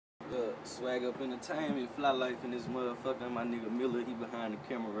Swag Up Entertainment, FlyLife in this motherfucker. My nigga Miller, he behind the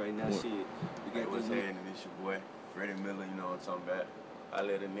camera right now. Shit, we got what's happening? It's your boy FreddyMiller. You know what I'm talking about. I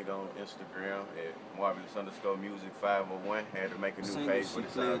let a nigga on Instagram at marvelous_music501. Had to make a new page for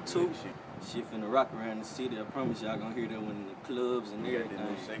the too. She finna rock around the city. I promise y'all gonna hear that one in the clubs and everything. The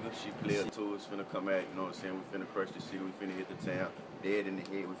new single, she Playa too. It's finna come out. You know what I'm saying? We finna crush the city. We finna hit the town. Dead in the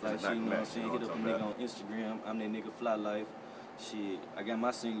head. We finna knock them out. You know what I'm saying? Hit up a nigga on Instagram. I'm that nigga FlyLife. Shit, I got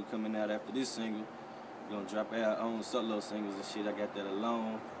my single coming out after this single. We're gonna drop our own solo singles and shit. I got that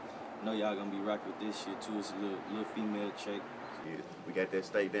alone. Know y'all gonna be rocking with this shit too. It's a little female track. Yeah, we got that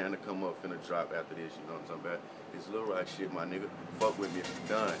Stay Down to come up, finna drop after this, you know what I'm talking about? It's little rock shit, my nigga. Fuck with me if you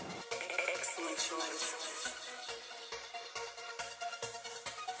done. Excellent choice.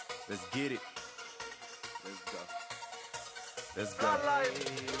 Let's get it. Let's go. Let's go.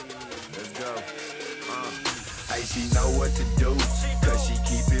 Let's go. Hey, she know what to do, cause she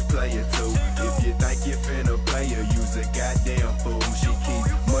keep it Playa too. If you think you finna play her, use a goddamn fool. She keep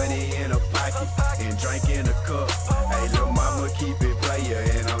money in her pocket and drink in a cup. Hey, lil' mama keep it Playa,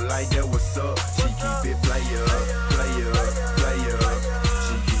 and I'm like, that what's up? She keep it Playa, Playa, Playa.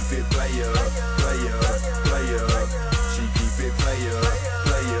 She keep it Playa, Playa, Playa. She keep it Playa,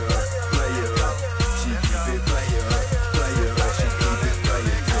 Playa, Playa. She keep it Playa, Playa. She keep it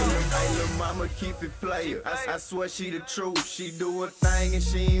Playa too. Hey, lil' mama keep it Playa. I swear she the truth. She do her thing and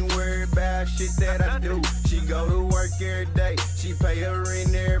she ain't worried about shit that I do. She go to work every day. She pay her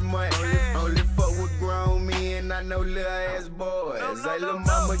rent every month. Only fuck with grown men. I know little ass boys. Hey, lil'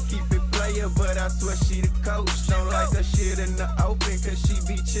 mama keep it Playa, but I swear she the coach. Don't like her shit in the open, cause she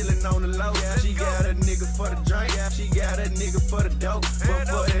be chillin' on the low. She got a nigga for the drink. She got a nigga for the dope. But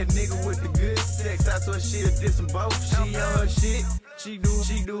for that nigga with the good sex, I swear she'll diss them both. She on her shit. She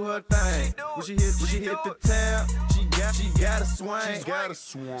do her thing. When she hit the town, she got a swing.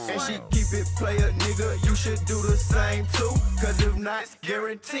 And she keep it Playa, nigga. You should do the same too. Cause if not,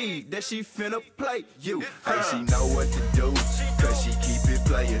 guaranteed that she finna play you. Hey, she know what to do, cause she keep it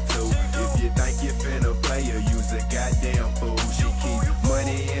Playa too. If you think you finna play her, use a goddamn fool. She keep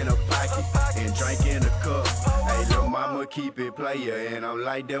money in her pocket and drink in a cup. Hey, lil' mama keep it Playa, and I'm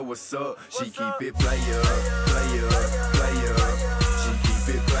like, that what's up? She keep it Playa, Playa, Playa. She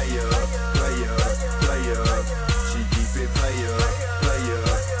keep it Playa, Playa, Playa. She keep it Playa, Playa,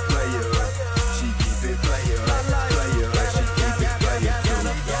 Playa. She keep it Playa, Playa. She keep it Playa too.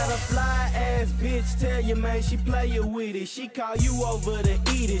 Got a fly ass bitch, tell you man she Playa with it. She call you over to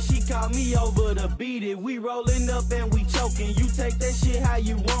eat it, she call me over to beat it. We rolling up and we choking, you take that shit how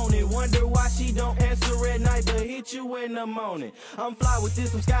you want it. Wonder why she don't answer at night but hit you in the morning. I'm fly with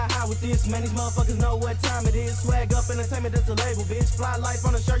this, I'm sky high with this. Man, these motherfuckers know what time it is. Swag Up Entertainment, that's a label, bitch. FlyLife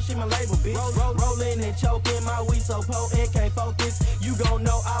on the shirt, she my label, bitch. Rolling and choking, my weed so potent, can't focus. You gon'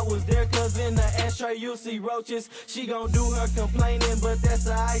 know I was there, cause in the ashtray you'll see roaches. She gon' do her complaining, but that's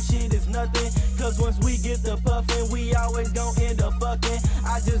alright, shit is nothing. Cause once we get the puffin', we always gon' end up fucking.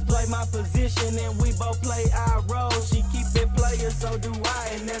 I just play my position and we both play our role. She keep it Playa, so do I,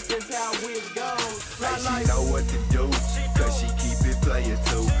 and that's just how it goes. Hey, she know what to do, cause she keep it Playa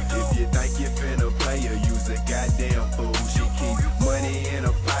too. If you think you finna play her, use a goddamn fool. She keep money in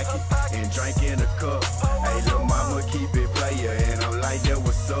her pocket and drink in a cup. Hey, lil' mama keep it Playa, and I'm like, that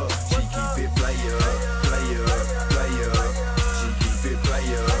what's up? She keep it Playa, Playa, Playa. She keep it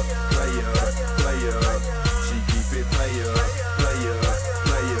Playa, Playa, Playa. She keep it Playa, Playa,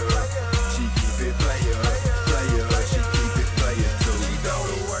 Playa. She keep it Playa, Playa. She keep it Playa too. She go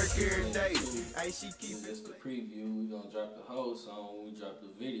to work every day. Hey, she keep it. This the preview. We gonna drop the whole song when we drop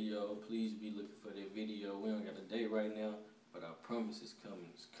the video. Please be looking for that video. We don't got a date right now, but I promise it's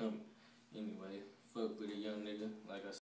coming. It's coming. Anyway, fuck with a young nigga. Like I said.